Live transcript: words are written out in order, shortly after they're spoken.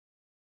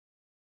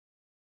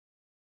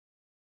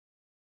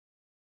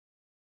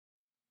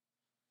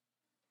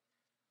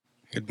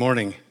Good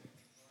morning.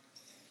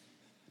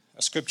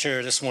 Our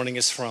scripture this morning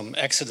is from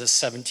Exodus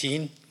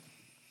 17.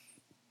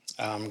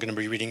 I'm going to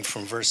be reading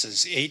from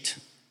verses 8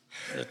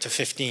 to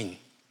 15.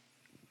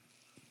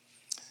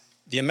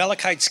 The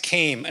Amalekites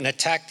came and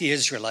attacked the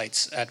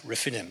Israelites at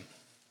Rephidim.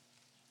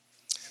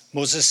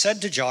 Moses said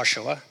to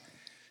Joshua,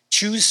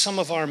 "Choose some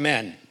of our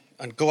men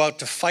and go out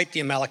to fight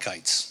the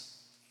Amalekites.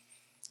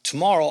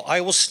 Tomorrow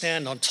I will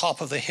stand on top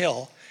of the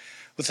hill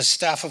with the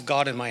staff of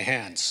God in my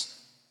hands."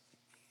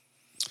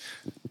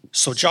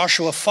 So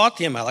Joshua fought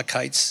the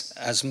Amalekites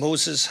as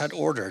Moses had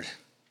ordered,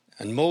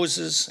 and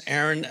Moses,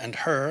 Aaron, and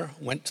Hur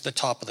went to the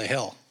top of the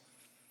hill.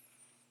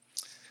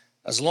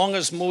 As long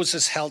as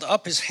Moses held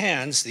up his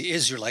hands, the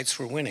Israelites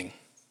were winning.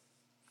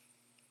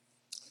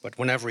 But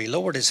whenever he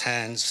lowered his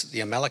hands,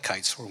 the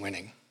Amalekites were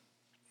winning.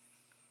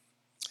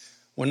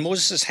 When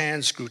Moses'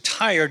 hands grew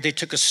tired, they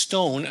took a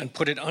stone and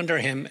put it under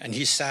him, and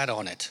he sat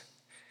on it.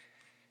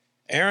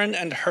 Aaron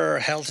and Hur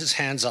held his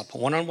hands up,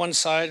 one on one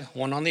side,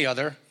 one on the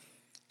other,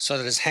 so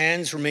that his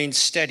hands remained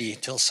steady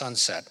till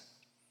sunset.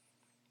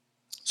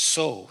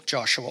 So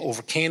Joshua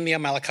overcame the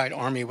Amalekite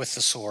army with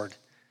the sword.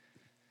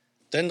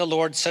 Then the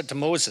Lord said to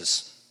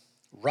Moses,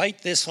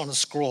 "Write this on a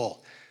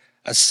scroll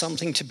as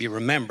something to be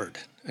remembered,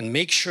 and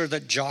make sure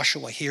that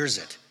Joshua hears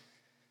it,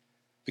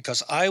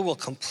 because I will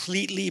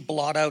completely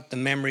blot out the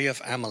memory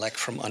of Amalek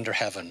from under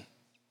heaven."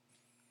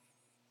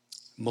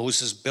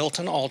 Moses built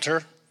an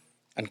altar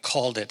and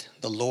called it,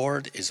 "The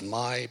Lord is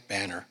my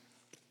banner."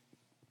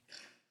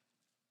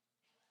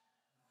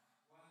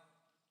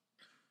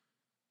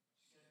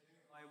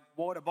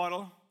 Water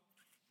bottle.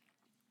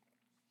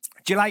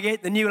 Do you like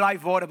it? The New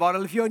Life water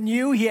bottle. If you're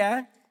new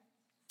here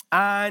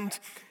and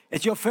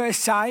it's your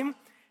first time,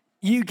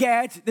 you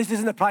get, this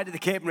doesn't apply to the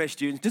Cathedral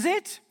students, does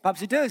it?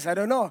 Perhaps it does, I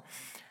don't know.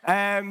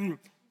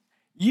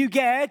 You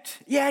get,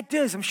 yeah, it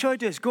does, I'm sure it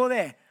does. Go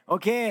there,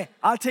 okay?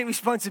 I'll take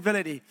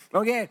responsibility,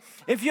 okay?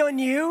 If you're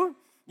new,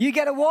 you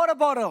get a water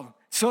bottle.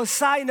 So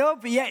sign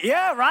up,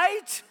 yeah,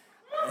 right?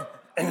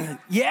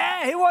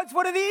 Yeah, who wants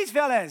one of these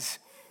fellas?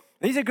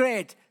 These are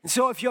great. And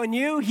so if you're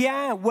new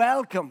here,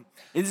 welcome.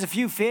 There's a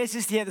few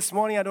faces here this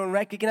morning I don't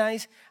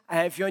recognize.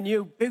 If you're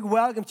new, big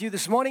welcome to you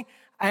this morning.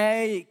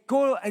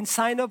 Go and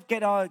sign up,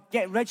 get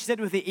registered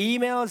with the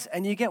emails,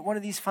 and you get one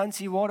of these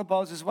fancy water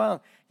bottles as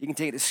well. You can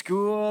take it to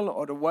school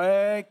or to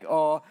work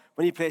or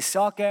when you play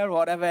soccer or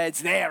whatever.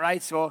 It's there,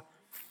 right? So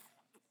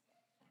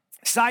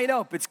sign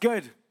up. It's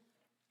good.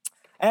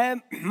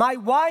 My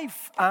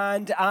wife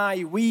and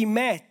I, we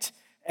met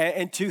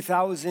in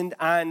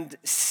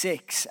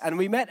 2006, and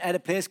we met at a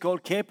place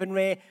called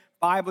Cathedral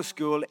Bible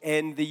School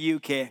in the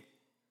UK.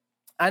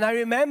 And I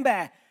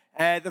remember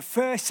the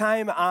first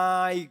time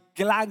I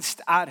glanced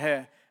at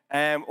her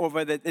in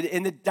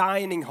the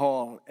dining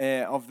hall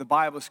of the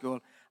Bible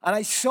school, and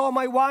I saw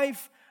my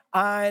wife,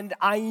 and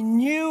I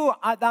knew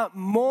at that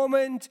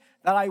moment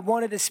that I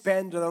wanted to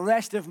spend the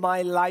rest of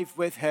my life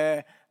with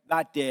her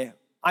that day.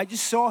 I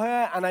just saw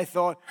her, and I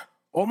thought,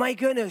 oh my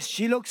goodness,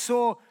 she looks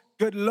so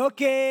good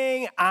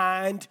looking,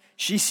 and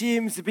she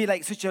seems to be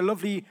like such a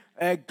lovely,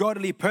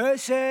 godly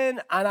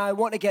person, and I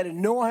want to get to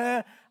know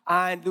her.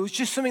 And there was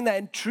just something that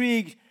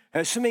intrigued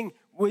her. Something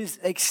was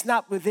like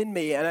snapped within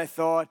me, and I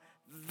thought,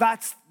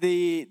 that's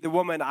the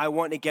woman I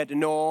want to get to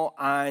know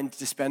and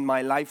to spend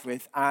my life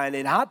with. And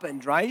it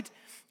happened, right?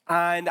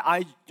 And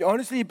I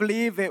honestly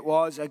believe it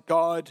was a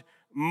God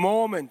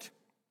moment.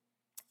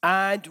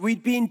 And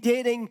we'd been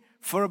dating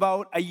for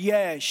about a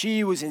year.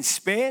 She was in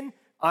Spain,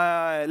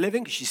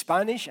 living, because she's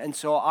Spanish, and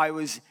so I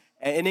was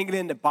in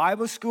England at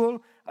Bible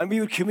school, and we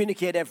would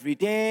communicate every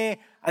day.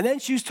 And then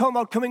she was talking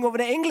about coming over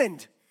to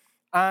England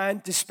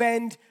and to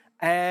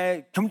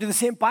come to the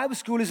same Bible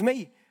school as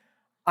me.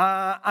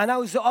 And I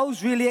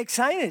was really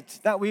excited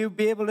that we would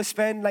be able to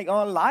spend like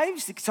our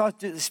lives,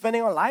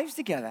 spending our lives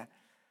together.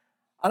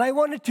 And I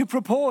wanted to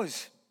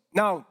propose.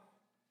 Now,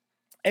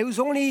 we'd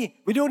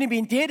only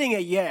been dating a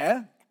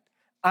year,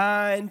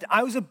 and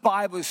I was at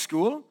Bible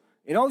school,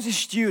 I was a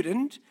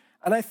student.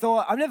 And I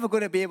thought, I'm never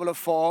going to be able to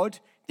afford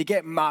to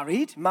get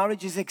married.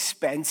 Marriage is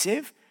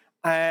expensive.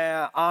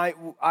 I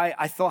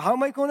thought, how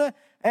am I going to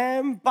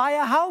buy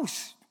a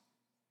house?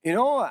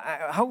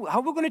 How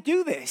are we going to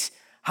do this?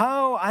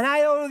 And I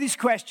had all of these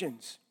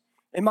questions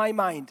in my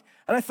mind.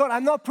 And I thought,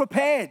 I'm not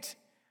prepared.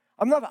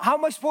 How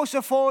am I supposed to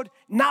afford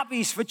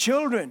nappies for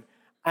children?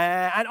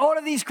 And all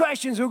of these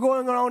questions were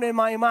going around in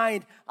my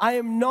mind. I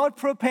am not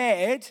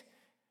prepared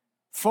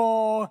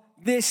for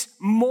this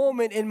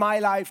moment in my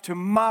life to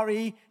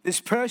marry this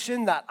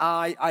person that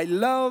I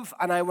love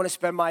and I want to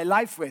spend my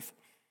life with.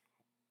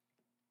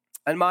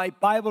 And my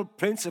Bible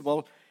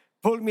principal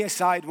pulled me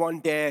aside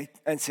one day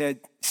and said,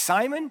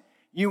 "Simon,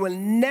 you will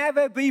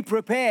never be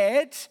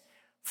prepared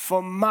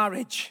for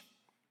marriage.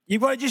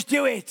 You've got to just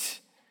do it."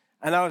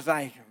 And I was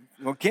like,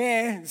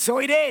 okay. So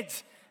he did.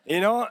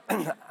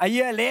 A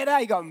year later,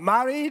 I got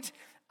married,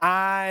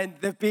 and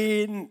they've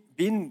been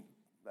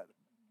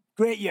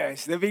great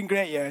years. They've been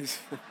great years.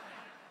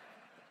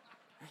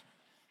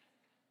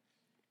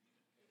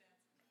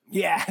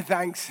 Yeah,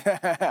 thanks.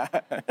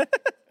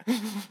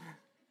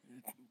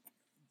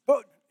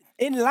 But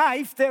in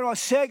life, there are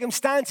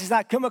circumstances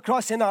that come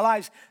across in our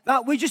lives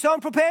that we just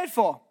aren't prepared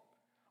for.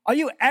 Are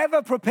you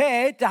ever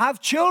prepared to have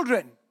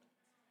children?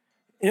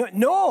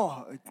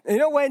 No.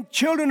 When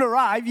children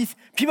arrive,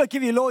 people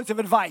give you loads of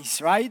advice,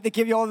 right? They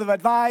give you all the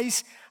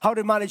advice, how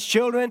to manage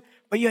children,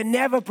 but you're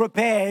never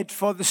prepared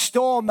for the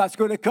storm that's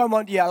going to come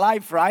onto your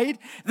life, right?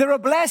 They're a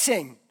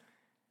blessing.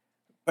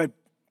 But,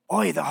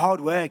 boy, the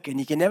hard work, and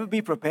you can never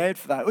be prepared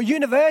for that. Or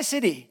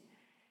university.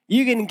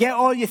 You can get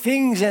all your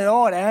things in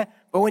order,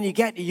 but when you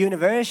get to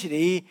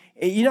university,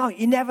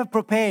 you're never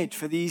prepared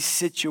for these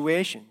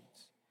situations.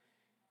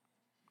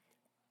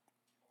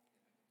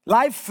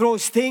 Life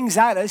throws things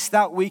at us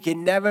that we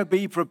can never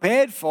be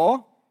prepared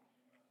for,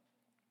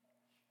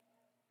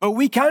 but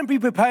we can be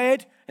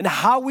prepared in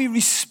how we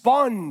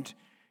respond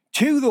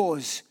to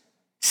those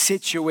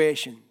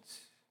situations.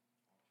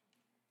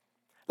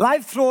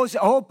 Life throws a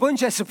whole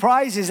bunch of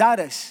surprises at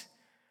us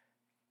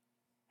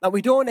that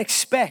we don't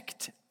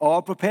expect or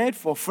are prepared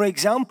for. For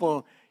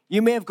example,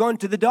 you may have gone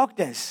to the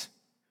doctors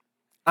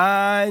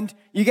and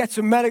you get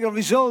some medical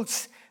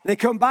results. They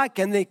come back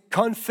and they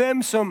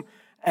confirm some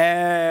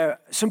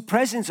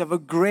presence of a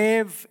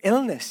grave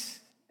illness,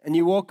 and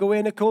you walk away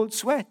in a cold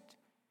sweat.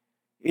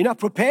 You're not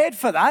prepared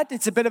for that.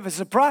 It's a bit of a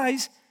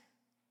surprise.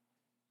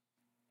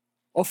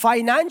 Or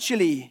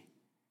financially,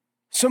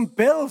 some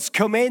bills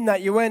come in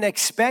that you weren't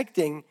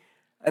expecting,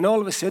 and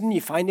all of a sudden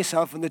you find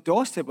yourself on the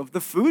doorstep of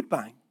the food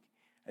bank.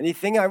 And you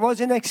think, I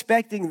wasn't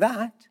expecting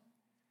that.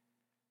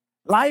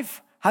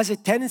 Life has a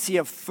tendency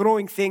of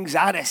throwing things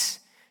at us,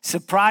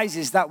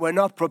 surprises that we're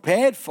not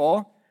prepared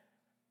for,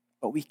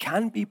 but we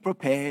can be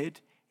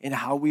prepared in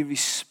how we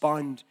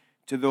respond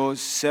to those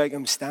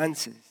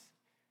circumstances.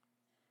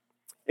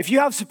 If you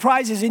have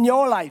surprises in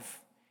your life,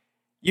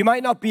 you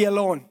might not be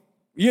alone.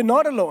 You're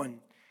not alone.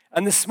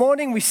 And this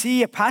morning we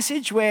see a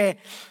passage where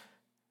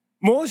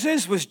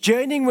Moses was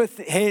journeying with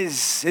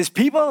his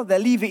people. They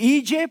leave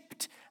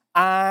Egypt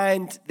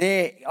and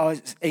they are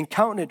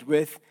encountered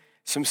with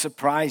some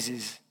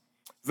surprises.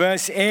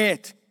 Verse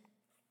 8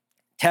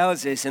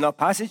 tells us in our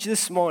passage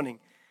this morning,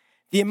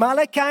 the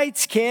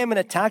Amalekites came and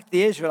attacked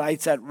the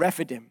Israelites at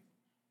Rephidim.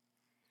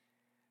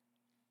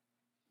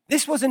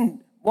 This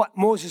wasn't what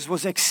Moses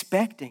was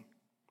expecting.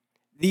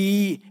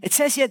 It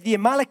says here the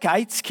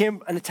Amalekites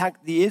came and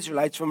attacked the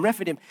Israelites from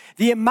Rephidim.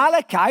 The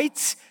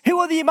Amalekites, who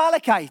are the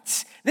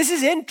Amalekites? This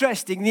is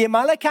interesting. The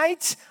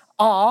Amalekites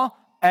are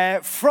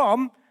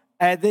from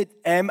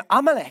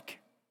Amalek.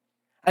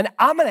 And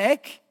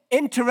Amalek,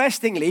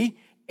 interestingly,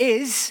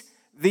 is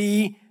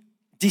the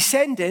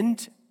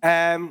descendant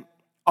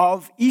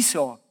of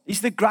Esau. He's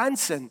the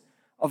grandson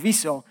of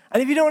Esau.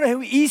 And if you don't know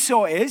who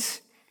Esau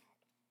is,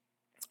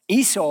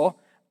 Esau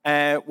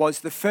was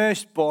the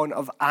firstborn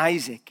of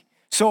Isaac.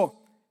 So,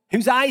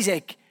 who's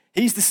Isaac?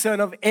 He's the son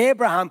of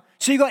Abraham.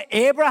 So you got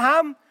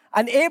Abraham,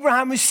 and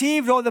Abraham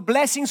received all the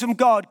blessings from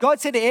God. God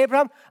said to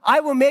Abraham, I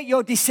will make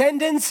your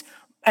descendants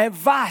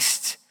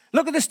vast.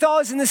 Look at the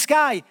stars in the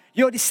sky.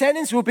 Your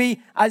descendants will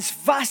be as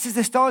vast as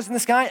the stars in the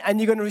sky, and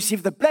you're going to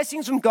receive the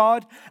blessings from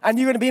God, and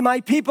you're going to be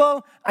my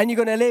people, and you're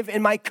going to live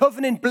in my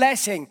covenant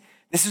blessing.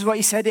 This is what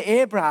he said to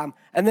Abraham.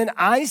 And then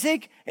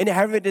Isaac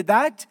inherited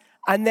that,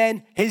 and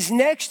then his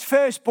next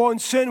firstborn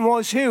son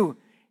was who?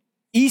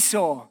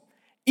 Esau.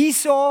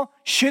 Esau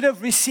should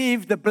have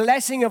received the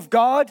blessing of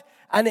God,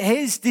 and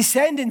his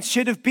descendants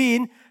should have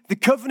been the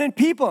covenant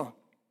people.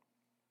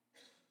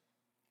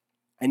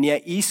 And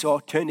yet Esau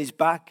turned his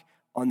back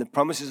on the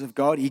promises of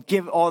God. He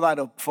gave all that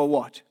up for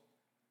what?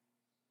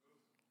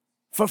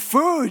 For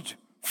food,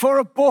 for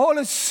a bowl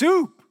of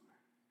soup.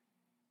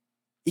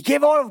 He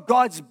gave all of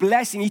God's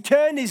blessing. He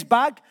turned his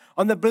back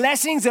on the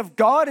blessings of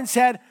God and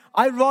said,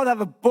 I'd rather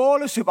have a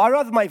bowl of soup. I'd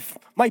rather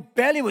my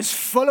belly was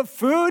full of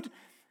food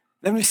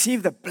than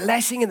receive the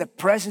blessing and the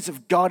presence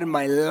of God in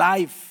my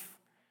life.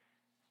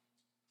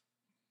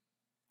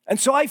 And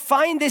so I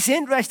find this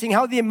interesting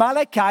how the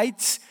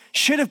Amalekites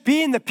should have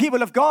been the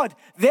people of God.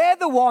 They're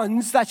the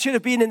ones that should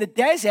have been in the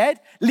desert,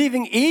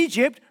 leaving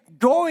Egypt,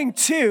 going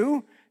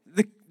to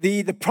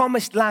the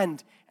promised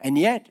land. And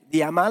yet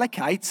the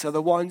Amalekites are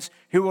the ones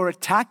who are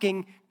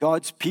attacking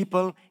God's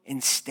people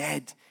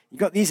instead. You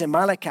got these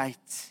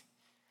Amalekites.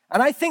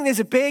 And I think there's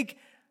a big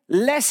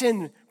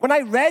lesson. When I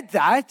read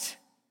that,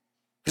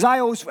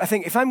 because I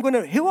think, if I'm going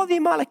to, who are the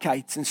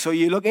Amalekites? And so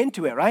you look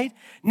into it, right?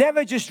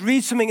 Never just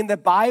read something in the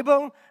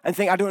Bible and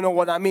think, I don't know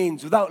what that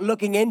means, without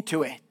looking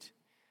into it.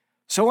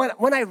 So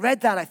when I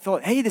read that, I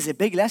thought, hey, there's a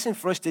big lesson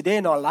for us today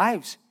in our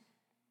lives.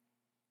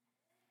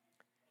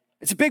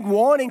 It's a big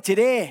warning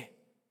today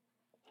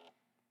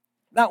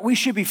that we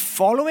should be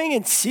following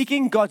and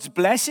seeking God's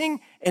blessing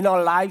in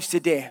our lives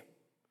today.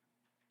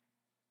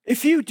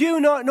 If you do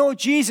not know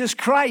Jesus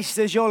Christ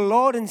as your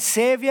Lord and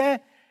Savior,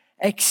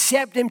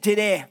 accept him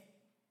today,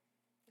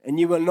 and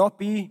you will not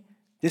be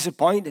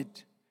disappointed.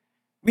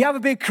 We have a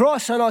big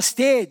cross on our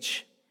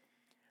stage,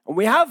 and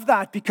we have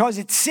that because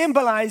it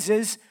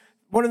symbolizes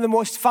one of the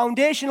most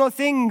foundational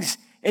things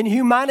in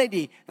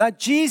humanity, that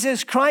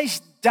Jesus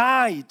Christ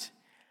died.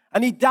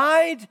 And he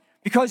died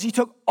because he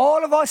took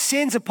all of our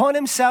sins upon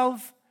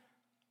himself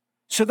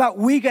so that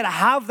we get to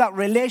have that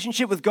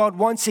relationship with God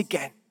once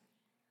again.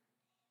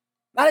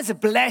 That is a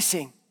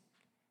blessing.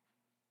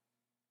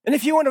 And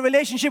if you want a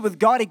relationship with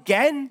God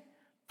again,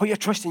 put your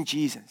trust in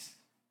Jesus.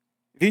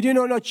 If you do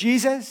not know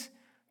Jesus,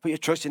 put your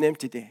trust in him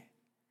today.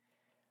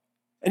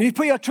 And if you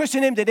put your trust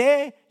in him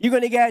today, you're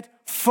going to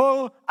get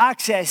full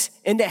access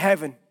into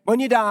heaven. When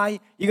you die,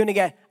 you're going to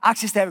get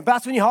access to heaven. But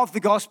that's when you have the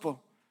gospel.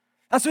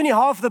 That's when you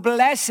have the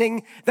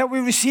blessing that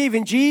we receive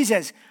in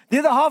Jesus. The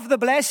other half of the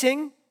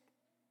blessing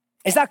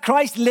is that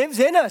Christ lives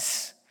in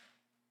us.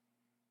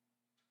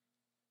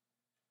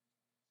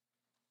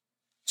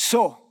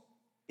 So,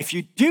 if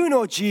you do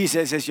know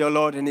Jesus as your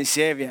Lord and his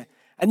Savior,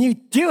 and you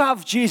do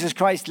have Jesus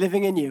Christ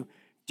living in you,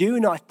 do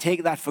not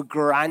take that for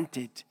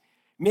granted.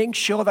 Make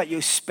sure that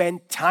you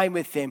spend time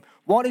with him.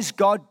 What is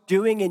God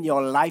doing in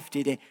your life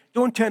today?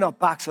 Don't turn our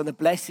backs on the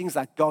blessings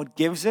that God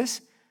gives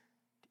us,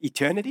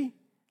 eternity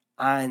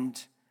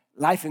and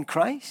life in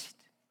Christ.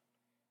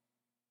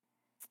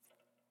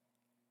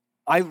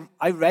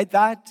 I read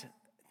that,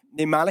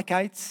 the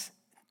Amalekites,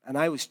 and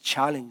I was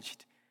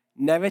challenged.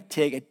 Never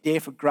take a day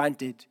for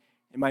granted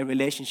in my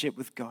relationship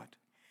with God.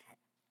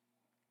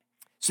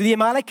 So the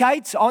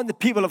Amalekites aren't the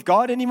people of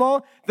God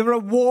anymore. They're a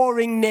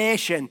warring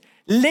nation.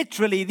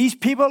 Literally, these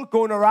people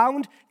going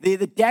around the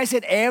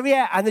desert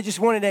area, and they just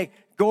wanted to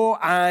go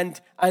and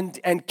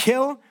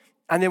kill,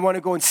 and they want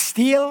to go and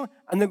steal,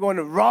 and they're going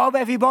to rob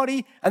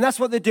everybody, and that's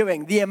what they're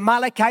doing. The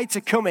Amalekites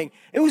are coming.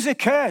 It was a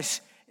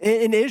curse.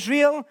 In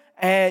Israel,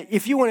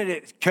 if you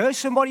wanted to curse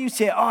somebody, you'd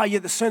say, oh, you're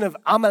the son of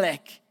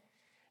Amalek.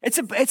 It's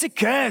a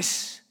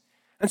curse.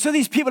 And so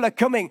these people are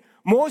coming.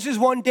 Moses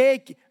one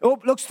day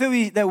looks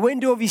through the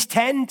window of his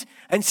tent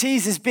and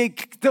sees this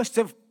big dust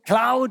of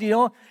cloud,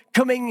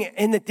 coming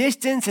in the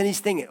distance. And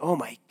he's thinking, oh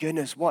my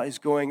goodness, what is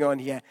going on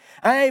here?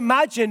 And I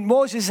imagine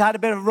Moses had a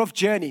bit of a rough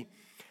journey.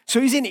 So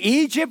he's in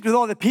Egypt with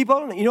all the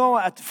people.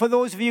 For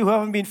those of you who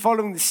haven't been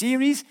following the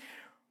series,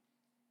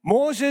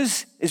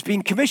 Moses is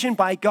being commissioned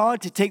by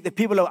God to take the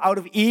people out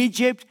of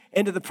Egypt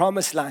into the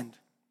promised land.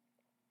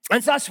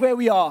 And so that's where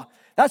we are.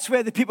 That's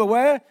where the people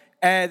were,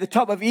 the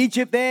top of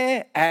Egypt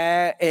there,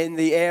 in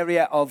the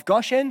area of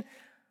Goshen.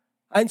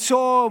 And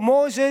so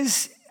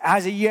Moses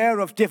has a year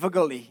of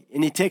difficulty,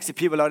 and he takes the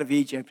people out of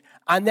Egypt.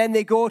 And then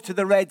they go to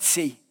the Red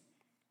Sea,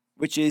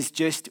 which is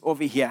just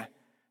over here,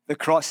 the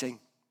crossing.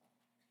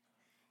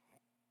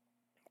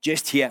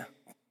 Just here.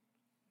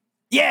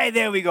 Yeah,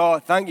 there we go.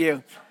 Thank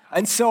you.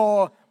 And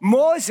so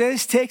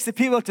Moses takes the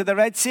people to the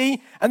Red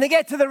Sea, and they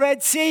get to the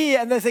Red Sea,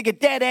 and there's like a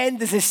dead end.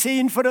 There's a sea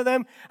in front of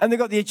them, and they've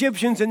got the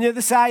Egyptians on the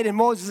other side, and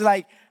Moses is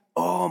like,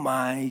 oh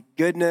my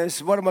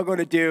goodness, what am I going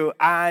to do?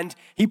 And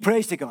he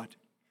prays to God.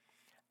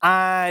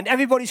 And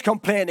everybody's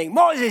complaining,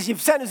 Moses,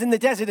 you've sent us in the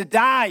desert to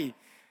die.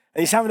 And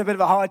he's having a bit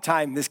of a hard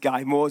time, this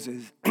guy,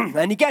 Moses.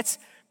 And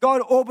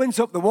God opens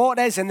up the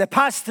waters, and they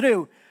pass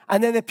through,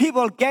 and then the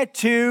people get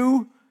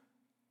to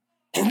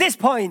this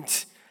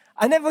point.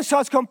 And everyone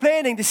starts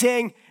complaining. They're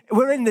saying,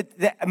 we're in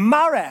the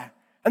Marah,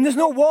 and there's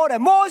no water.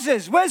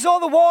 Moses, where's all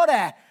the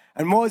water?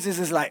 And Moses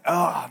is like,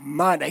 oh,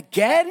 man,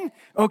 again?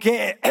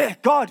 Okay,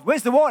 God,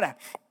 where's the water?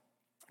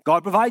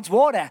 God provides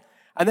water.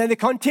 And then they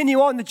continue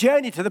on the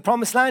journey to the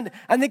promised land,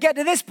 and they get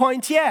to this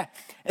point here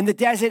in the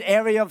desert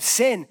area of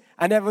sin.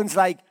 And everyone's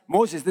like,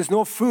 Moses, there's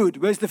no food.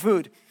 Where's the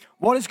food?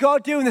 What does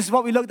God do? And this is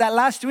what we looked at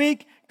last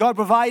week. God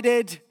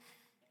provided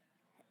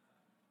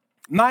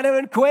manna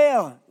and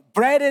quail.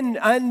 Bread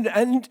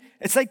and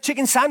it's like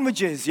chicken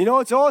sandwiches,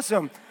 it's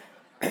awesome.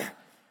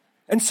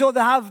 And so they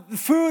have the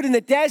food in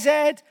the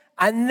desert,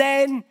 and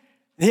then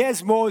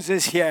here's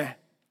Moses here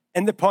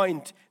in the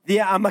point. The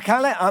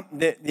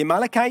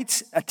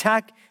Amalekites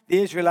attack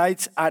the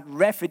Israelites at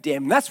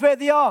Rephidim. That's where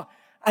they are.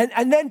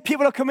 And then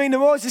people are coming to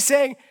Moses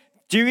saying,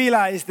 do you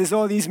realize there's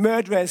all these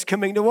murderers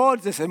coming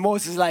towards us? And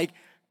Moses is like,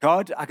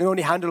 God, I can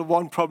only handle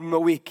one problem a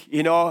week,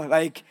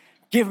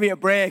 give me a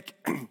break.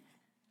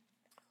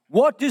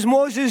 What does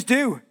Moses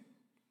do?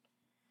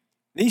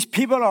 These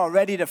people are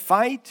ready to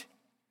fight.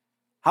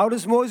 How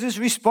does Moses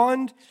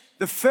respond?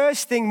 The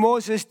first thing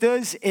Moses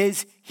does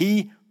is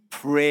he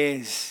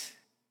prays.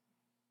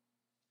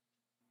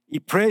 He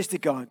prays to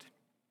God.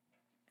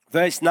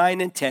 Verse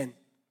 9 and 10.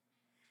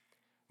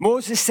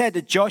 Moses said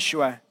to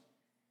Joshua,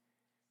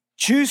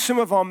 choose some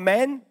of our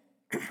men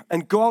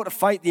and go out to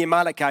fight the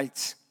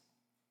Amalekites.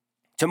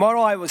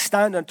 Tomorrow I will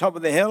stand on top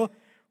of the hill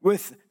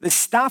with the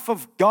staff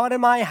of God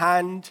in my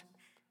hand.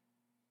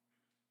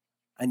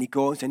 And he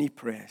goes and he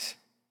prays.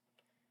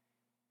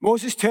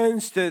 Moses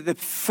turns to the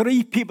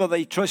three people that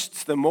he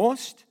trusts the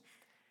most.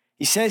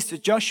 He says to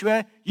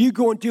Joshua, you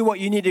go and do what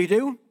you need to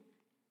do.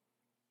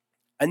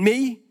 And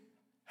me,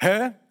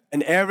 her,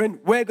 and Aaron,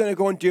 we're going to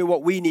go and do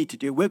what we need to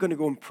do. We're going to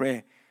go and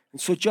pray.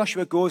 And so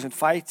Joshua goes and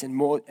fights, and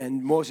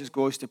Moses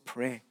goes to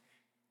pray.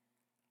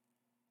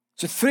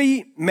 So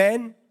 3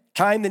 men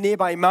climb the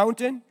nearby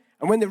mountain,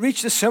 and when they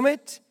reach the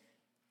summit,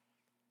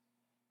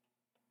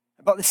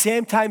 about the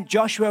same time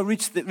Joshua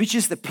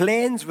reaches the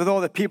plains where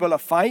all the people are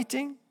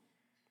fighting,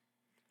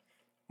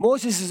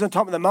 Moses is on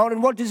top of the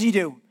mountain. What does he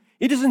do?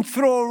 He doesn't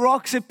throw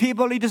rocks at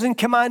people. He doesn't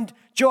command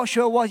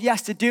Joshua what he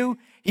has to do.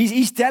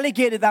 He's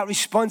delegated that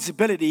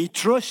responsibility. He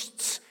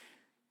trusts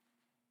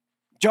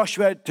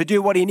Joshua to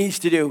do what he needs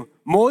to do.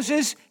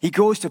 Moses, he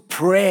goes to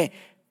pray.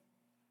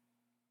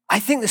 I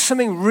think there's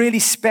something really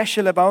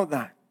special about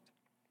that.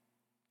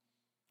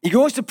 He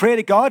goes to pray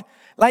to God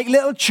like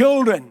little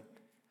children.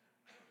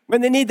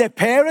 When they need their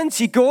parents,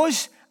 he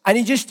goes and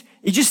he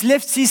just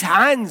lifts his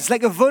hands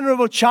like a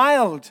vulnerable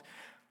child.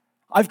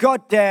 I've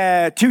got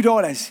 2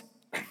 daughters.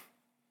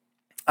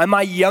 And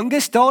my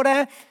youngest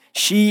daughter,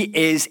 she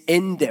is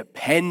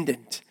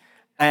independent.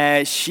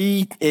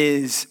 She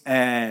is,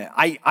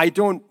 I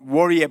don't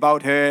worry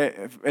about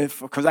her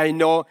because I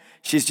know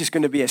she's just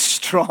going to be a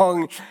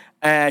strong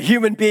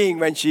human being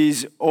when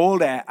she's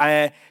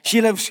older.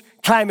 She loves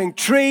climbing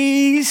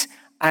trees.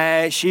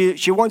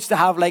 She wants to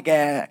have like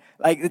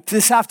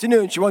this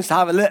afternoon, she wants to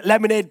have a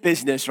lemonade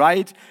business,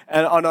 right?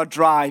 On our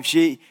drive.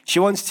 She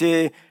wants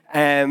to,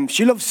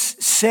 she loves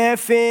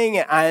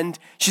surfing, and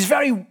she's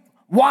very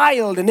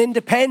wild and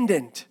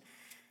independent.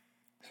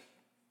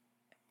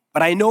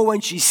 But I know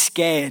when she's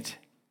scared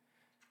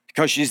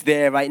because she's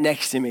there right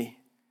next to me,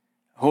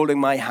 holding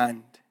my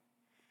hand.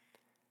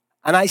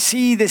 And I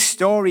see this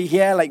story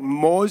here like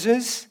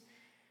Moses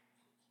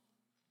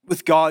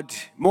with God.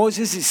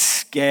 Moses is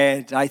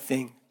scared, I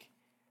think.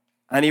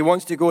 And he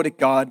wants to go to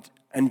God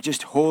and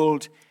just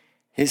hold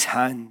his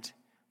hand.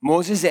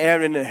 Moses,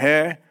 Aaron, and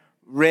Hur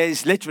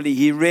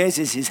he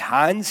raises his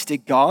hands to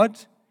God.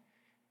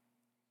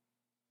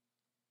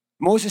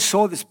 Moses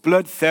saw this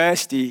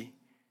bloodthirsty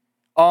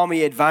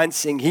army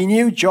advancing. He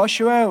knew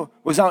Joshua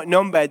was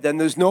outnumbered and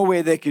there's no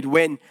way they could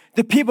win.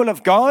 The people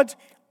of God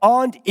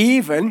aren't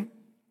even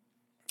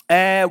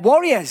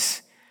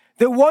warriors.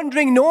 They're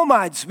wandering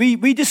nomads.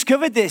 We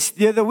discovered this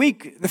the other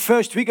week, the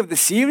first week of the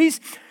series.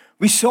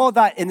 We saw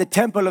that in the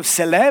temple of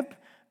Celeb.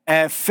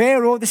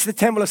 Pharaoh, this is the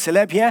temple of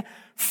Celeb here.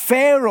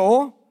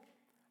 Pharaoh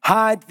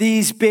had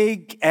these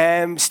big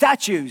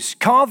statues,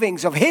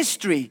 carvings of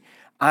history.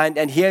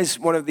 And here's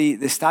one of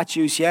the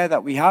statues here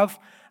that we have.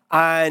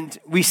 And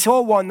we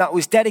saw one that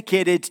was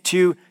dedicated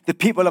to the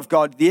people of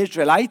God, the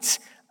Israelites.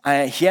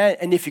 Here,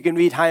 and if you can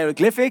read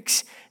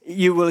hieroglyphics,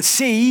 you will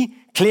see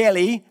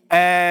clearly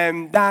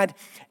that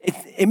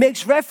it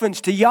makes reference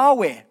to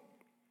Yahweh.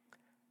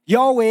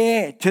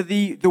 Yahweh, to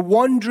the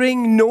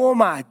wandering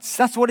nomads.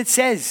 That's what it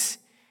says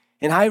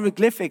in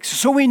hieroglyphics.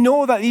 So we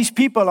know that these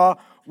people are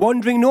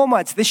wandering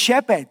nomads, the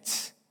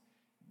shepherds.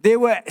 They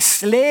were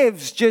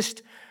slaves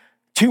just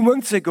 2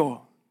 months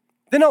ago.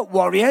 They're not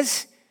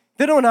warriors.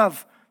 They don't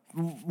have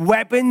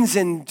weapons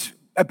and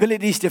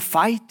abilities to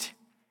fight.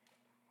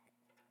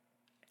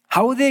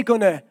 How are they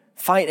going to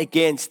fight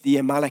against the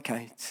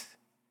Amalekites?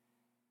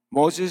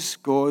 Moses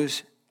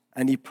goes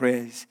and he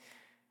prays.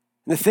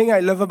 And the thing I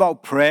love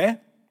about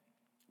prayer,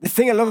 the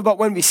thing I love about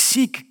when we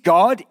seek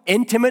God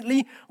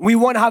intimately, we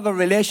want to have a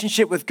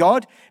relationship with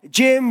God.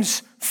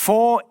 James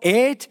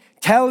 4:8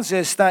 tells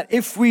us that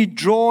if we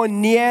draw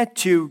near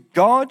to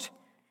God,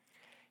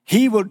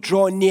 he will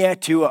draw near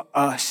to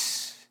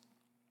us.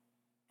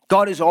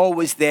 God is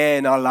always there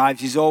in our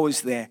lives. He's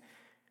always there.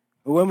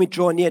 But when we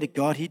draw near to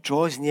God, he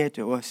draws near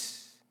to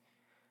us.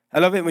 I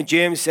love it when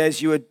James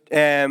says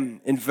in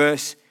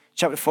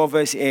chapter 4,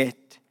 verse 8.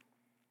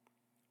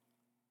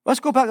 Let's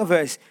go back a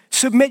verse.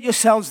 Submit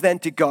yourselves then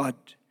to God.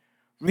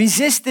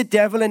 Resist the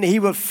devil and he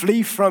will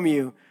flee from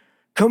you.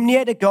 Come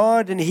near to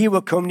God and he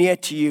will come near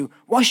to you.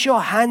 Wash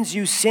your hands,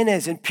 you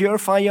sinners, and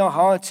purify your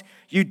hearts,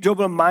 you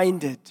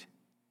double-minded.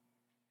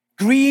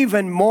 Grieve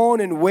and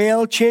mourn and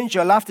wail. Change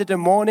your laughter to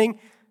mourning.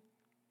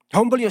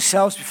 Humble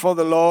yourselves before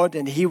the Lord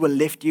and he will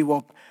lift you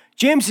up.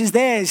 James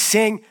is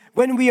saying,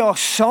 when we are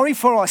sorry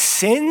for our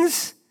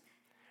sins,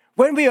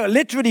 when we are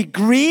literally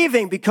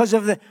grieving because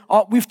of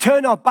we've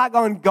turned our back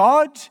on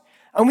God,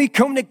 and we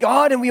come to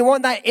God and we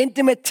want that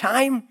intimate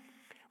time,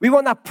 we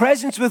want that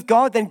presence with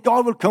God, then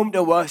God will come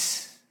to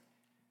us.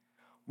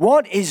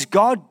 What is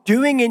God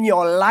doing in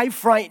your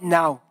life right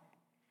now?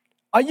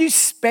 Are you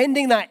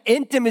spending that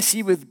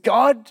intimacy with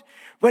God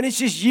when it's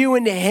just you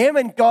and him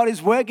and God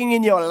is working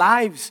in your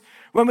lives?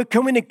 When we're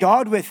coming to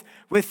God with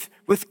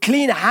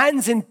clean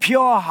hands and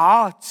pure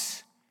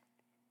hearts?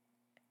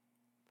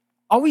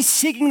 Are we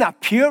seeking that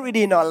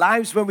purity in our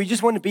lives when we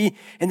just want to be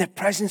in the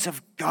presence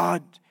of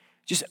God,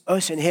 just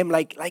us and him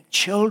like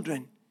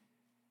children,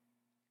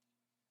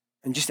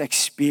 and just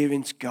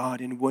experience God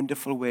in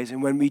wonderful ways?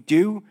 And when we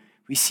do,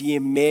 we see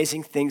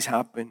amazing things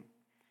happen.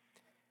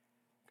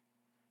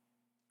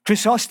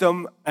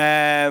 Chrysostom,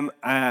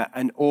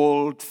 an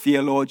old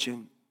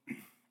theologian,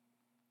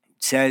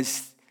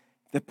 says,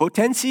 the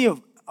potency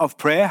of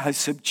prayer has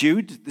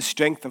subdued the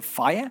strength of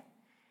fire.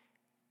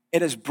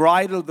 It has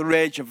bridled the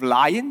rage of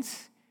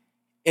lions.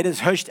 It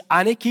has hushed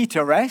anarchy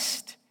to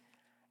rest,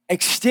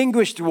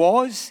 extinguished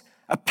wars,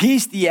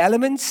 appeased the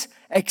elements,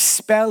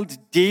 expelled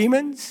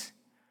demons,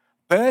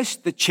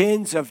 burst the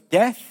chains of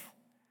death,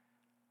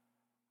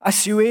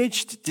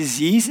 assuaged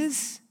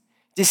diseases,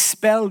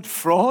 dispelled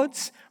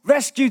frauds,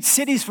 rescued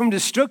cities from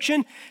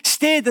destruction,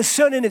 stayed the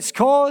sun in its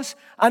course,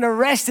 and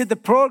arrested the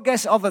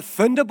progress of a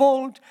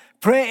thunderbolt.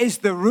 Prayer is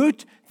the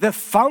root, the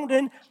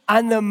fountain,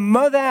 and the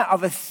mother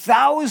of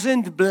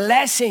 1,000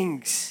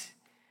 blessings.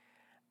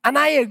 And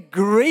I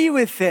agree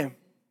with him.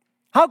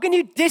 How can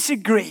you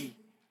disagree?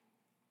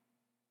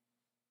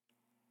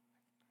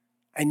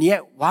 And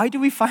yet, why do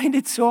we find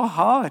it so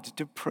hard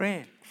to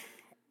pray?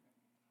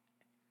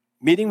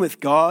 Meeting with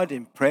God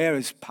in prayer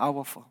is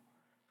powerful.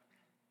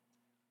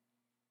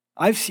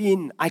 I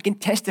can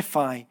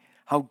testify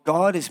how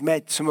God has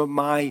met some of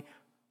my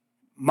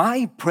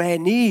prayer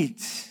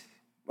needs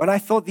when I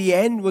thought the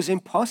end was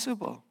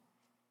impossible.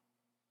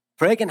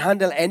 Prayer can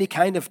handle any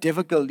kind of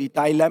difficulty,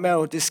 dilemma,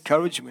 or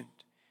discouragement.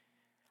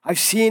 I've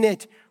seen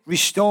it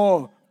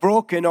restore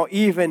broken or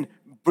even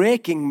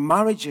breaking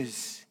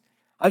marriages.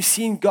 I've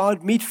seen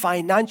God meet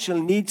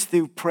financial needs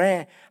through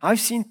prayer. I've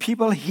seen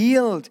people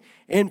healed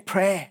in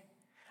prayer.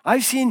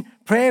 I've seen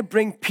prayer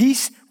bring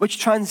peace which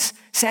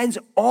transcends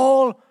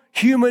all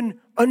human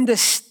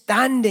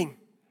understanding.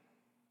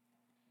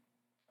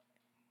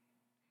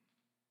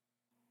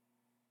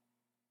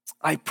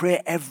 I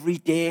pray every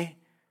day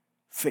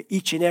for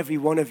each and every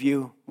one of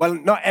you. Well,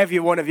 not every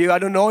one of you. I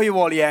don't know you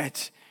all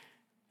yet.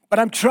 But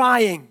I'm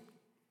trying.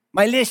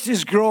 My list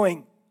is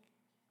growing.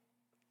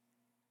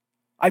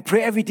 I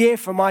pray every day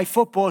for my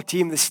football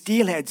team, the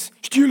Steelheads.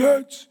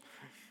 Steelheads!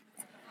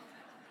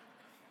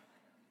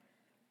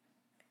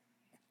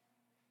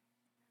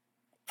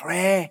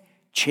 Prayer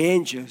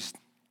changes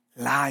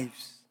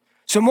lives.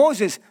 So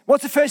Moses,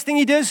 what's the first thing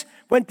he does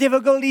when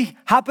difficulty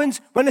happens,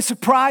 when a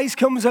surprise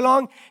comes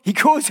along? He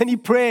goes and he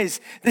prays.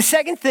 The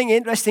second thing,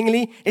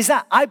 interestingly, is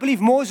that I believe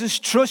Moses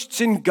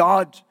trusts in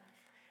God.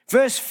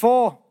 Verse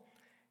 4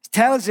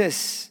 tells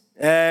us,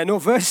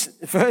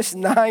 verse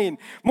 9.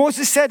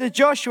 Moses said to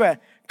Joshua,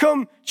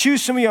 come,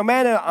 choose some of your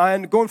men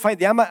and go and fight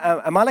the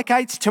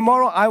Amalekites.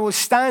 Tomorrow I will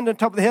stand on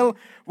top of the hill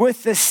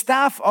with the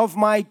staff of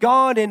my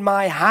God in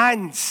my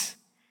hands.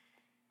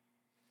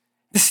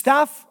 The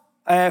staff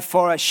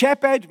for a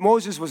shepherd,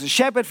 Moses was a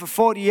shepherd for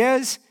 40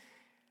 years.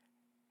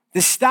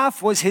 The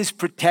staff was his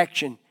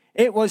protection.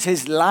 It was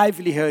his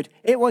livelihood.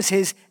 It was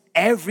his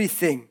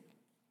everything.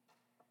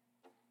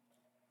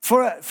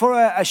 For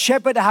a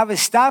shepherd to have a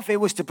staff, it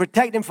was to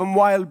protect him from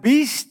wild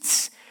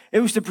beasts. It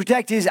was to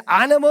protect his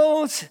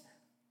animals.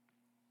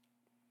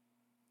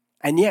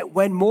 And yet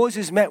when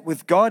Moses met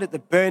with God at the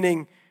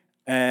burning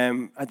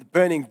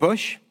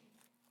bush,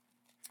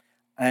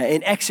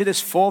 in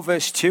Exodus 4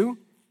 verse 2,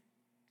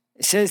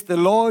 it says, the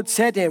Lord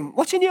said to him,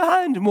 what's in your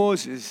hand,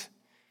 Moses?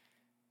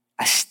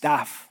 A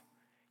staff,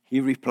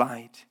 he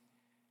replied.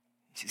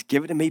 He says,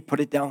 give it to me, put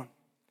it down.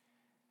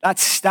 That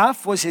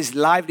staff was his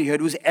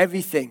livelihood, was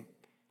everything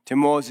to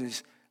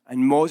Moses.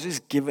 And Moses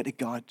gave it to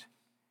God.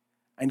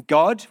 And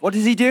God, what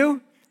does he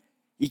do?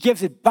 He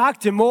gives it back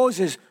to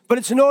Moses, but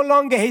it's no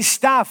longer his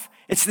staff.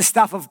 It's the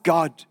staff of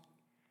God.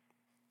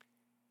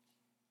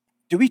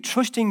 Do we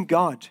trust in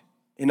God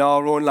in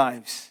our own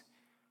lives?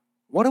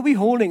 What are we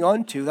holding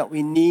on to that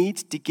we need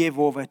to give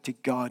over to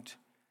God?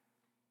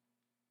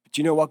 But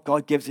you know what?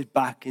 God gives it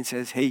back and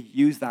says, hey,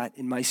 use that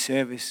in my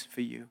service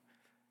for you.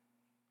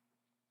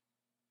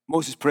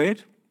 Moses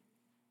prayed.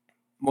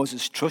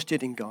 Moses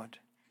trusted in God.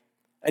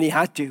 And he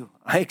had to.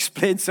 I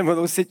explained some of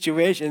those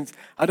situations.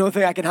 I don't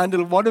think I can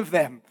handle one of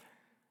them.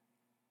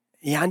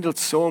 He handled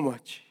so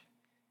much.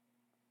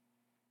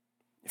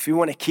 If we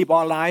want to keep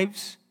our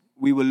lives,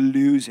 we will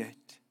lose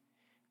it.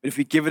 But if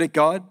we give it to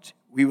God,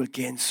 we will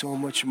gain so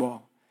much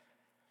more.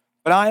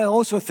 But I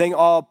also think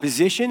our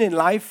position in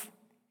life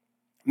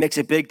makes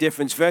a big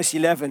difference. Verse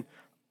 11.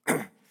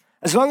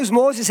 As long as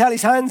Moses held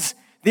his hands,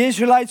 the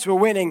Israelites were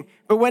winning.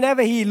 But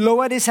whenever he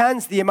lowered his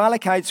hands, the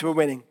Amalekites were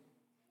winning.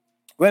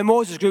 When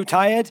Moses grew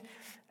tired,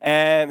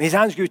 his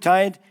hands grew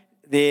tired,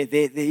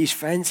 his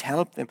friends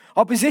helped him.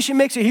 Our position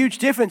makes a huge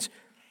difference.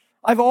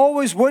 I've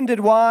always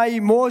wondered why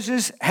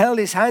Moses held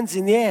his hands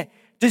in the air.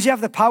 Does he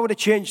have the power to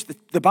change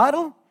the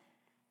battle?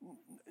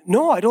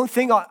 No, I don't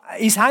think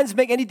his hands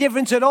make any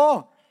difference at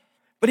all.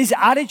 But his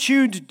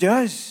attitude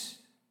does.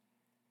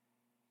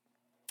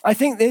 I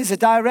think there's a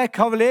direct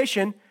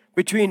correlation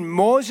between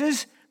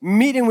Moses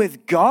meeting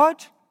with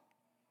God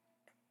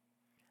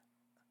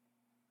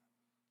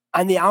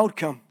and the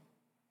outcome.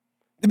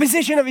 The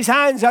position of his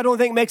hands, I don't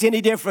think makes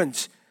any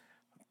difference.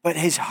 But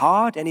his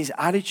heart and his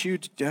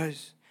attitude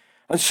does.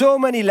 On so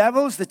many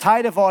levels, the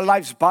tide of our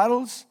life's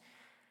battles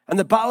and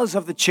the battles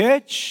of the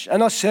church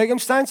and our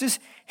circumstances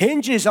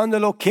hinges on the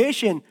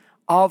location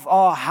of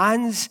our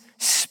hands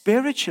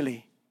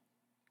spiritually.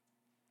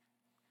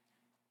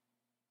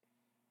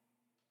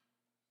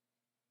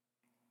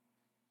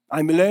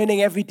 I'm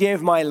learning every day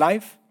of my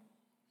life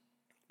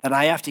that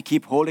I have to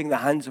keep holding the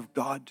hands of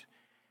God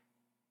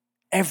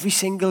every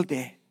single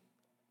day.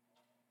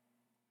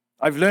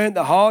 I've learned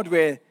the hard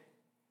way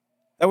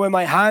that when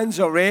my hands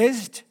are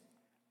raised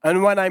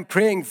and when I'm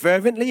praying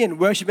fervently and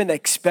worshiping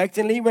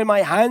expectantly, when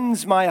my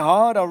hands, my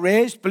heart are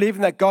raised,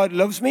 believing that God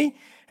loves me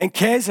and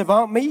cares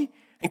about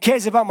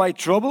my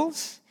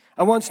troubles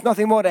and wants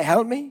nothing more to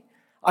help me,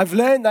 I've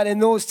learned that in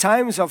those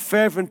times of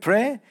fervent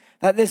prayer,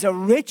 that there's a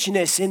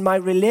richness in my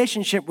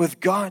relationship with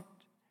God.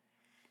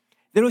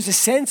 There was a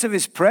sense of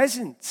his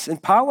presence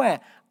and power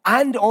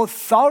and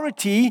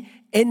authority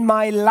in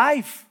my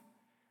life.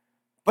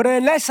 But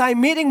unless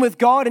I'm meeting with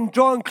God and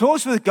drawing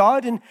close with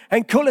God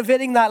and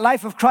cultivating that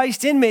life of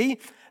Christ in me,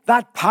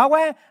 that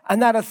power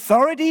and that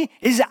authority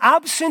is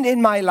absent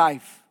in my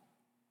life.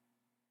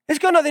 It's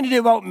got nothing to do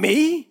about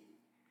me.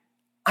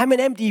 I'm an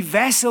empty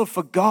vessel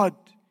for God.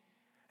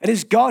 It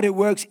is God who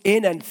works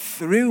in and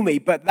through me.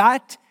 But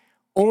that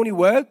only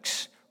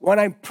works when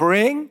I'm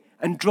praying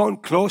and drawn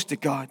close to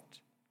God.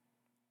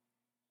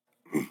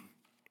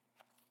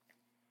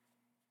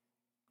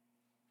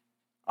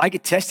 I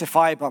could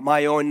testify about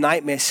my own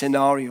nightmare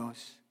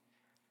scenarios.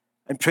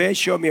 And prayer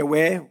showed me a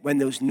way when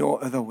there was no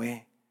other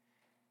way.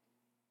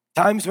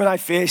 Times when I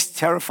faced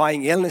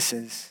terrifying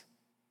illnesses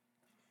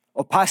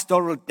or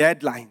pastoral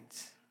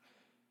deadlines.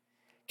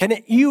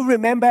 Can you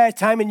remember a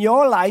time in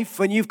your life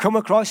when you've come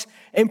across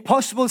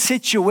impossible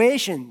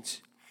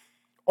situations?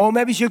 Or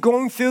maybe you're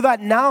going through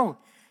that now.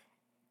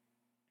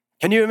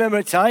 Can you remember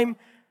a time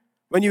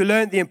when you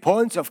learned the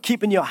importance of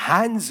keeping your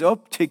hands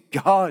up to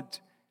God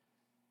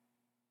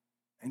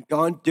and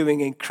God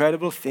doing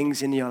incredible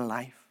things in your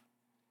life?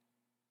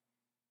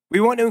 We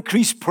want to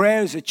increase prayer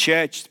as a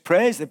church.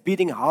 Prayer is the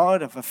beating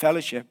heart of a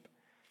fellowship.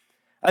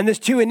 And there's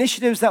 2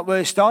 initiatives that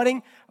we're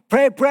starting.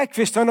 Prayer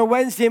breakfast on a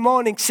Wednesday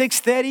morning,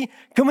 6:30.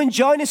 Come and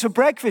join us for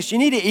breakfast. You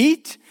need to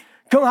eat.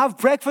 Come have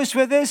breakfast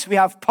with us. We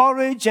have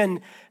porridge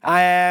and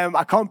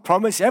I can't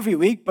promise every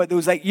week, but there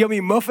was like yummy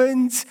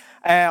muffins,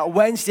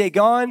 Wednesday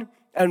gone,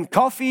 and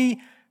coffee.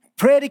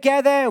 Pray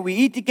together. We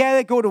eat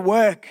together, go to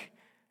work.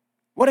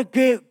 What a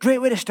great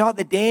way to start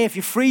the day. If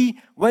you're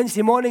free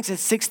Wednesday mornings at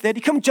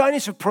 6:30, come join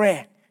us for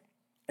prayer.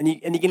 And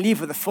you can leave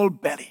with a full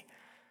belly.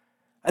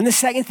 And the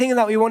second thing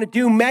that we want to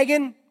do,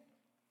 Megan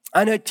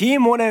and her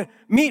team want to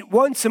meet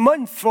once a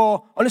month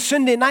on a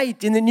Sunday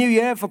night in the new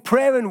year for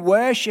prayer and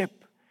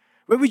worship,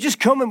 where we just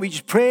come and we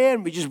just pray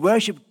and we just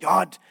worship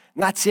God.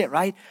 And that's it,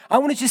 right? I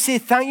want to just say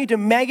thank you to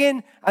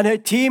Megan and her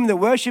team, the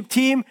worship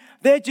team.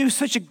 They do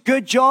such a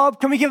good job.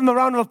 Can we give them a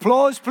round of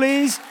applause,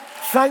 please?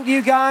 Thank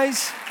you,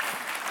 guys.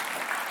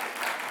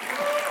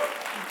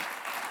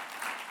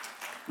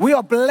 We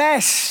are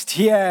blessed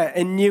here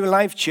in New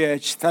Life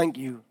Church. Thank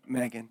you,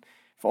 Megan,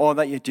 for all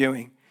that you're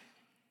doing.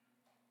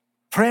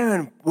 Prayer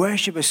and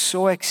worship is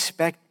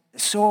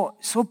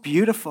so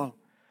beautiful.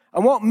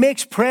 And what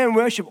makes prayer and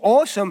worship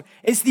awesome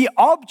is the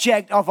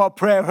object of our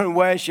prayer and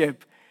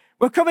worship.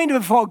 We're coming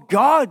before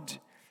God.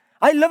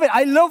 I love it.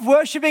 I love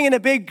worshiping in a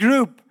big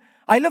group.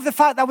 I love the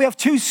fact that we have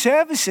 2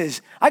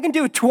 services. I can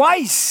do it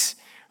twice,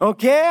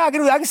 okay? I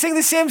can sing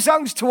the same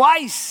songs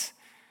twice.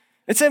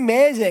 It's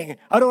amazing.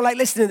 I don't like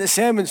listening to the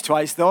sermons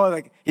twice, though.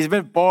 Like, he's a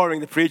bit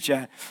boring, the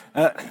preacher.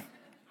 But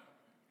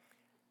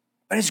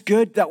it's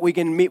good that we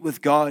can meet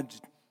with God.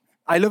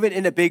 I love it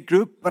in a big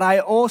group, but I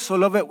also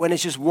love it when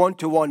it's just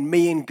one-to-one,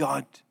 me and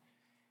God.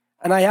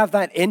 And I have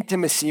that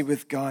intimacy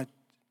with God.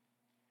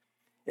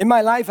 In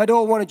my life, I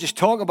don't want to just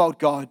talk about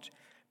God,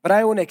 but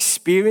I want to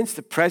experience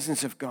the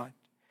presence of God.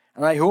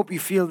 And I hope you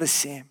feel the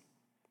same.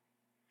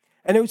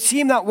 And it would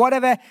seem that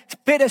whatever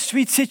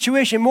bittersweet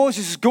situation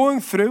Moses is going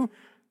through,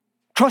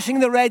 crossing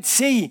the Red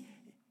Sea,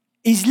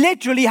 he's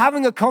literally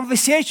having a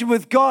conversation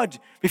with God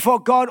before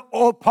God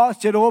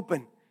parts it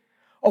open.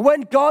 Or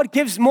when God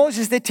gives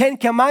Moses the 10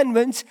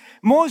 Commandments,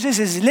 Moses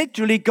has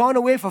literally gone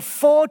away for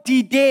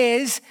 40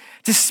 days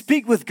to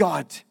speak with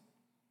God.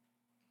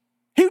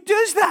 Who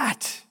does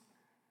that?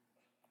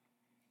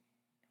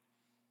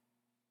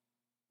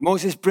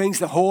 Moses brings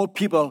the whole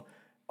people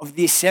of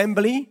the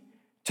assembly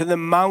to the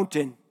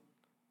mountain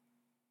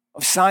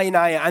of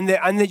Sinai, and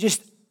they're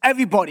just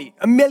everybody,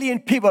 1 million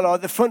people are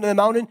at the front of the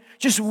mountain,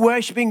 just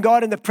worshiping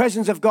God, and the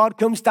presence of God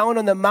comes down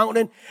on the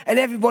mountain, and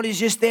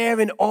everybody's just there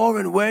in awe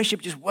and worship,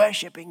 just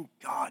worshiping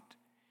God.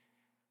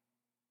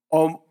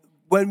 Or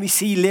when we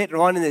see later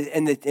on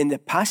in the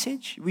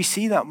passage, we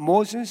see that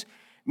Moses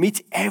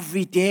meets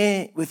every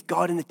day with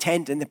God in the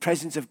tent, in the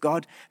presence of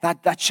God.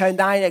 That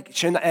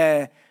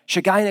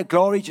Shekinah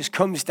glory just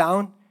comes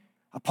down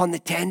upon the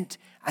tent,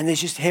 and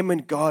there's just him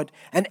and God,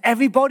 and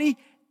everybody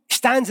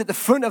stands at the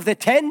front of the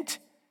tent,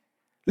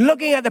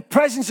 looking at the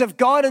presence of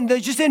God, and they're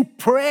just in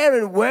prayer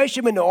and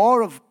worship and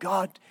awe of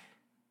God.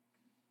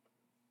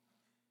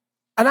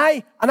 And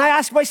I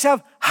ask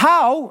myself,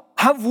 how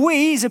have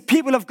we as a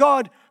people of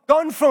God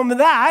gone from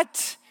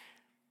that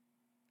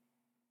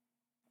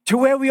to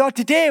where we are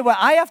today, where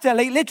I have to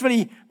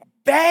literally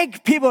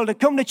beg people to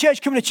come to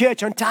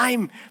church on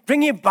time,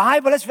 bring your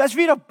Bible, let's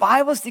read our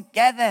Bibles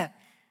together.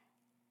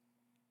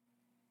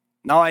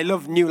 Now, I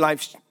love New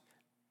Life's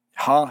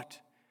heart.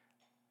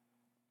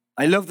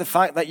 I love the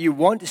fact that you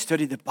want to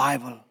study the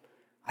Bible.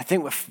 I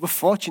think we're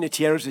fortunate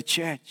here as a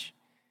church.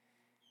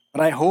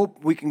 But I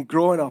hope we can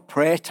grow in our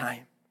prayer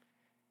time.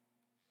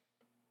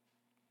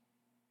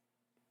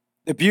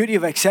 The beauty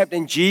of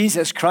accepting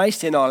Jesus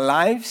Christ in our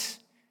lives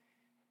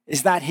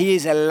is that he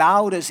has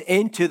allowed us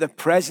into the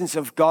presence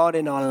of God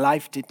in our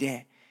life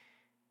today.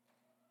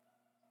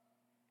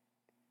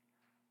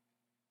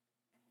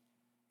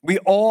 We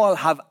all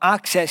have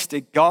access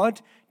to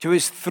God, to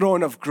his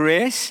throne of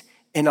grace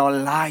in our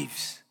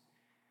lives.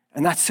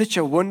 And that's such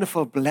a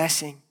wonderful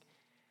blessing.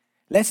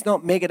 Let's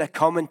not make it a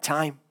common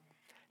time.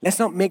 Let's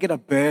not make it a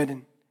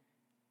burden.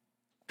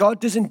 God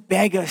doesn't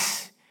beg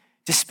us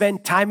to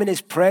spend time in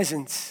his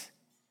presence.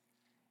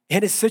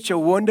 It is such a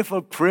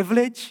wonderful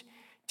privilege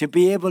to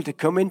be able to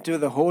come into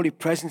the holy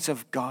presence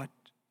of God.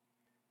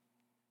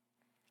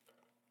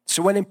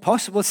 So when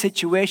impossible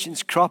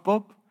situations crop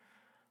up,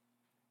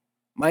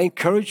 my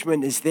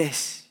encouragement is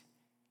this: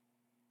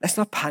 let's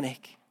not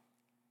panic.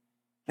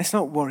 Let's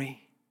not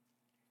worry.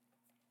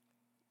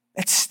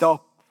 Let's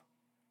stop.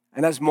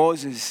 And as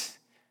Moses,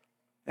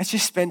 let's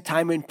just spend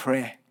time in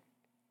prayer.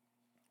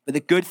 But the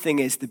good thing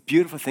is, the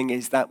beautiful thing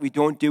is that we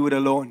don't do it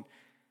alone.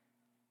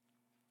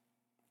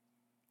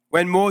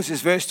 When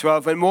Moses, verse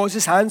 12, when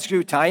Moses' hands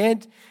grew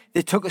tired,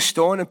 they took a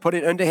stone and put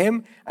it under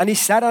him, and he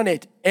sat on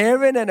it.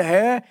 Aaron and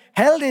Hur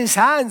held his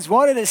hands,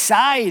 one at a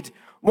side,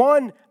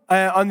 one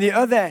on the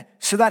other,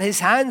 so that his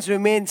hands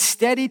remained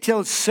steady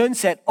till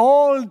sunset.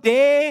 All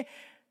day,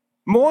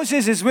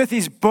 Moses is with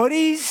his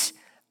buddies,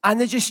 and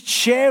they're just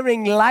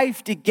sharing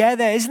life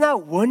together. Isn't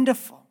that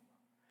wonderful?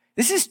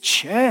 This is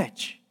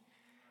church.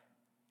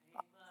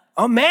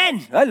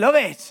 Amen. I love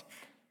it.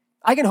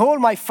 I can hold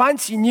my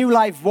fancy New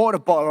Life water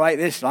bottle like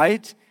this,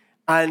 right?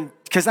 And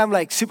because I'm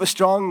like super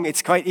strong,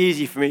 it's quite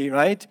easy for me,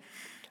 right?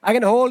 I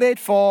can hold it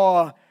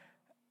for,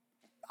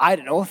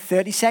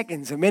 30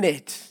 seconds, a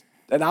minute,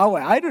 an hour,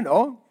 I don't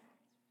know.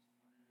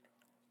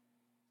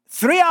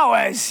 3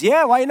 hours,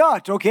 yeah, why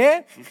not,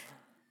 okay?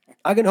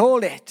 I can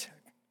hold it.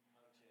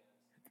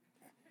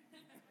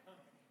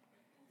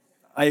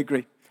 I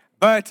agree.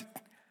 But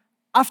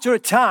after a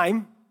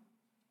time,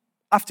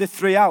 after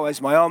 3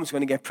 hours, my arm's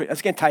going to get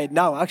it's getting tired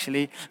now,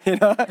 actually.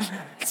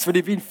 It's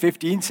only been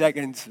 15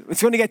 seconds.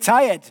 It's going to get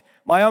tired.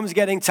 My arm's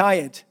getting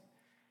tired.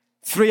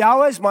 3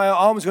 hours, my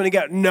arm's going to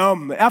get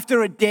numb.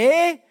 After a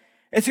day,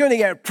 it's going to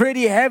get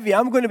pretty heavy.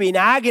 I'm going to be in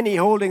agony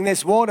holding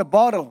this water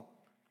bottle.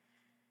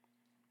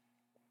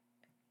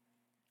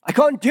 I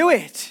can't do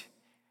it.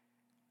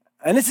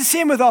 And it's the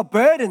same with our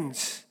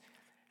burdens.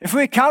 If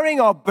we're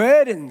carrying our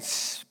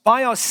burdens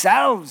by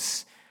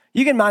ourselves,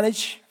 you can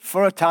manage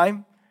for a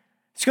time.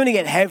 It's going to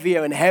get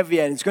heavier and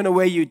heavier, and it's going to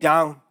weigh you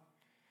down.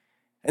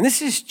 And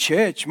this is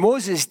church.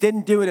 Moses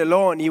didn't do it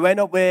alone. He went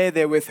up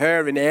there with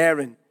Hur and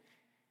Aaron.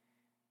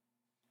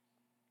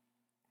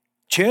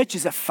 Church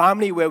is a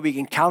family where we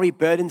can carry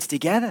burdens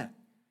together.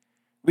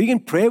 We can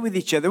pray with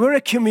each other. We're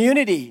a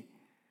community.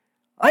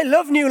 I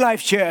love New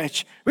Life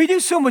Church. We do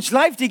so much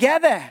life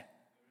together.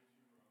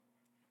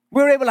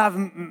 We're able to have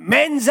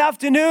men's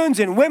afternoons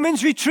and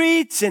women's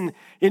retreats, and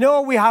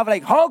we have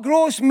like hog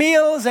roast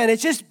meals, and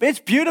it's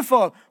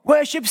beautiful.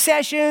 Worship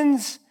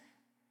sessions.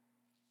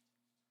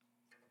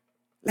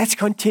 Let's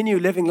continue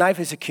living life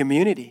as a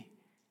community.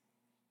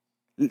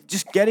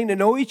 Just getting to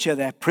know each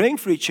other, praying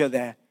for each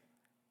other.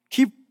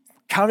 Keep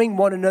carrying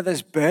one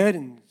another's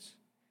burdens.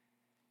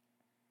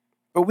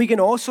 But we can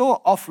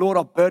also offload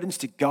our burdens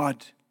to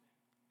God.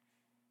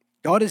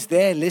 God is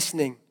there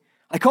listening.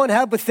 I can't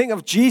help but think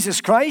of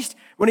Jesus Christ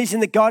when he's in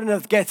the Garden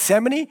of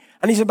Gethsemane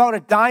and he's about to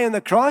die on the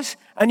cross,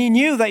 and he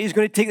knew that he was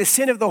going to take the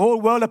sin of the whole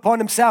world upon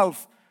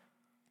himself.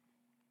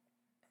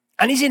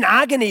 And he's in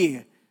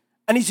agony,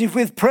 and he's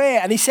with prayer,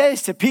 and he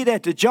says to Peter,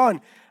 to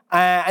John,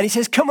 and he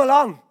says, come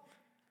along.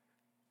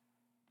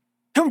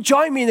 Come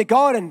join me in the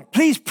garden.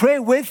 Please pray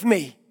with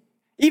me.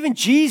 Even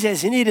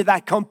Jesus, he needed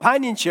that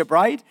companionship,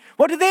 right?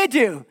 What did they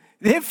do?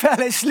 They fell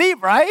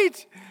asleep,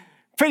 right?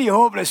 Pretty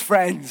hopeless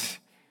friends.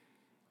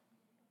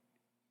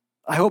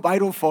 I hope I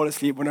don't fall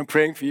asleep when I'm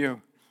praying for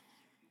you.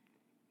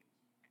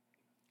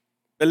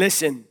 But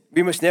listen,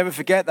 we must never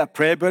forget that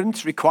prayer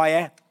burdens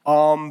require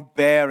arm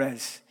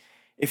bearers.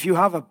 If you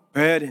have a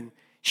burden,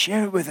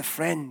 share it with a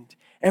friend.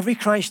 Every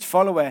Christ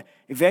follower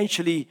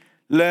eventually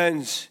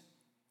learns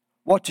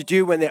what to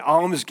do when their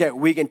arms get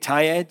weak and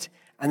tired,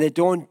 and they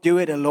don't do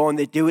it alone,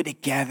 they do it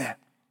together.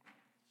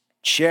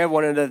 Share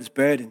one another's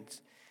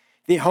burdens.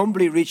 They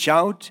humbly reach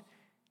out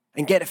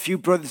and get a few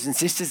brothers and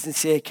sisters and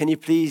say, can you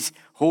please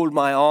hold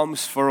my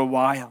arms for a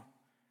while?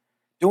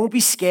 Don't be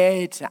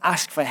scared to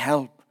ask for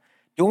help.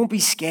 Don't be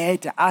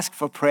scared to ask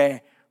for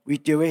prayer. We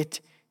do it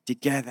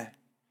together.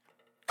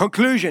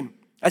 Conclusion,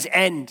 as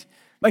end.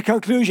 My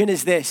conclusion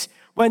is this.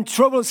 When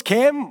troubles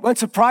came, when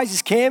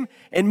surprises came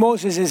in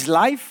Moses'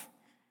 life,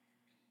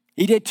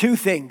 he did two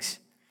things.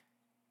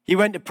 He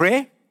went to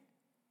pray,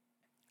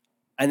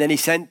 and then he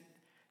sent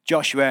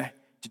Joshua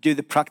to do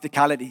the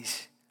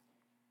practicalities.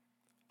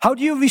 How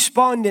do you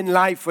respond in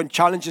life when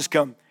challenges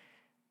come?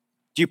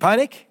 Do you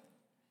panic?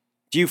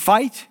 Do you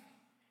fight?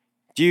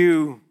 Do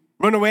you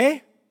run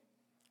away?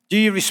 Do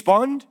you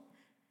respond?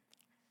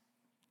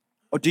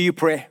 Or do you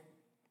pray?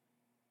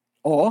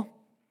 Or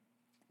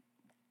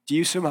do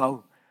you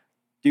somehow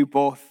do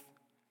both?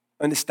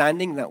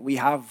 Understanding that we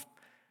have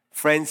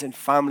friends and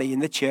family in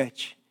the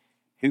church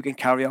who can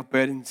carry our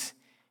burdens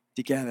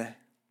together.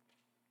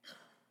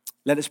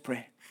 Let us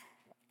pray.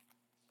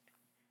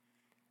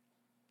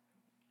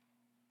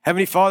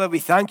 Heavenly Father, we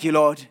thank you,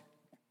 Lord,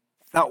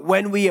 that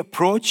when we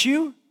approach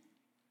you,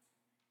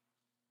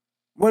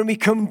 when we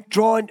come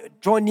draw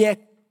near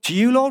to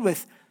you, Lord,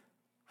 with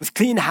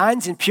clean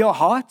hands and pure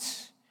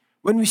hearts,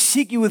 when we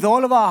seek you with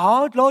all of our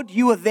heart, Lord,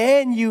 you are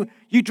there and you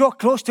draw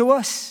close to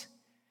us.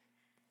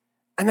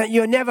 And that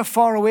you're never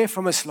far away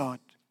from us, Lord.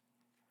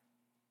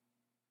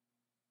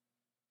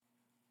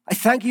 I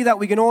thank you that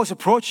we can always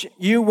approach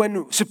you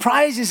when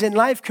surprises in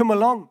life come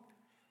along.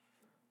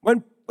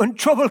 When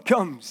trouble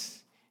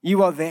comes,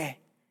 you are there.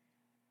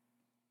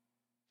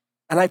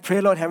 And I pray,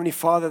 Lord, Heavenly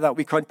Father, that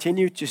we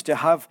continue just to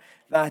have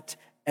that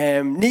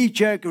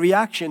knee-jerk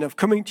reaction of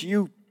coming to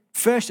you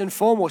first and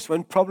foremost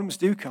when problems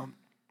do come.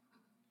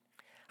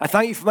 I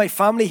thank you for my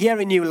family here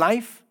in New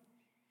Life.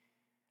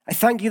 I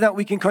thank you that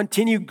we can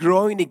continue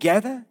growing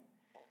together.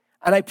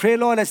 And I pray,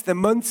 Lord, as the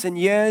months and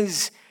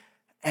years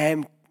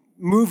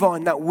move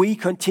on, that we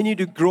continue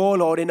to grow,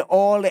 Lord, in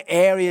all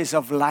areas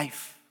of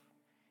life.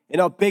 In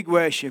our big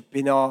worship,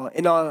 in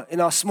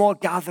our small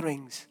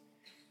gatherings,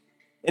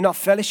 in our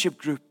fellowship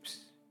groups.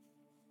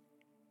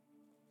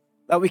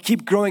 That we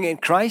keep growing in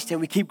Christ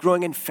and we keep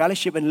growing in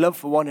fellowship and love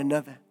for one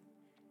another.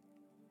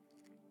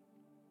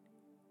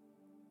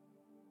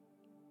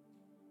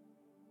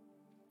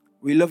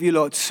 We love you,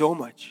 Lord, so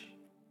much.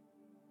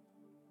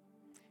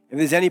 If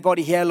there's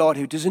anybody here, Lord,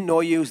 who doesn't know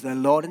you as their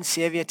Lord and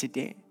Savior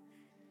today,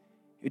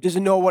 who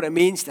doesn't know what it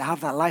means to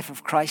have that life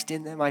of Christ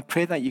in them, I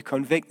pray that you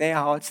convict their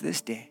hearts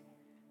this day.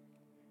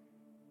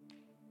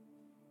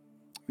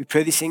 We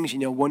pray these things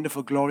in your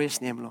wonderful, glorious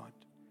name, Lord.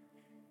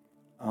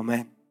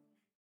 Amen.